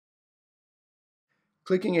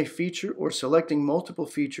Clicking a feature or selecting multiple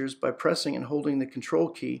features by pressing and holding the Control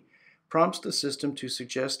key prompts the system to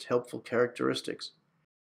suggest helpful characteristics.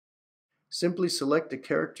 Simply select the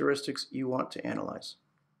characteristics you want to analyze.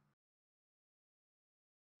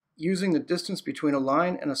 Using the distance between a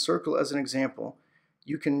line and a circle as an example,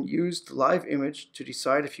 you can use the live image to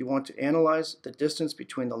decide if you want to analyze the distance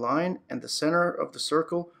between the line and the center of the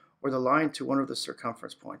circle or the line to one of the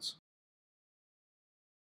circumference points.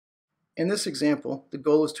 In this example, the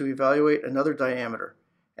goal is to evaluate another diameter,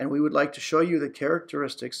 and we would like to show you the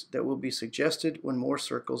characteristics that will be suggested when more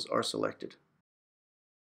circles are selected.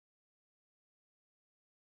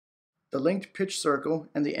 The linked pitch circle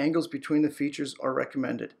and the angles between the features are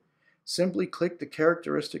recommended. Simply click the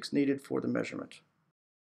characteristics needed for the measurement.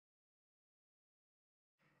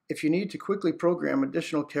 If you need to quickly program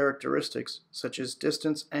additional characteristics, such as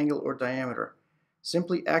distance, angle, or diameter,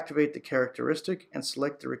 simply activate the characteristic and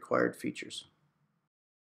select the required features.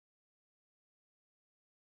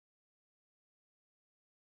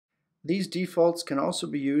 These defaults can also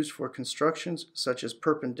be used for constructions such as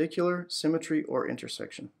perpendicular, symmetry, or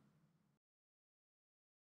intersection.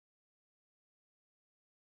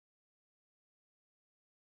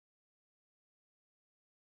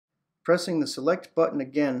 Pressing the Select button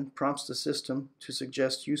again prompts the system to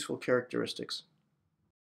suggest useful characteristics.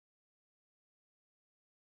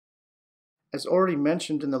 As already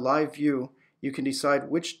mentioned in the live view, you can decide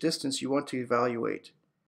which distance you want to evaluate.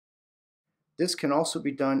 This can also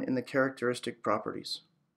be done in the characteristic properties.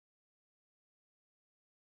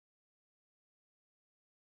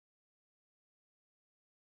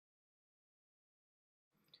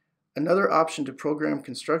 Another option to program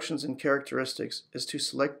constructions and characteristics is to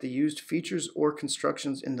select the used features or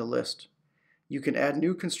constructions in the list. You can add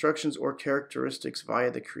new constructions or characteristics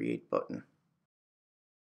via the Create button.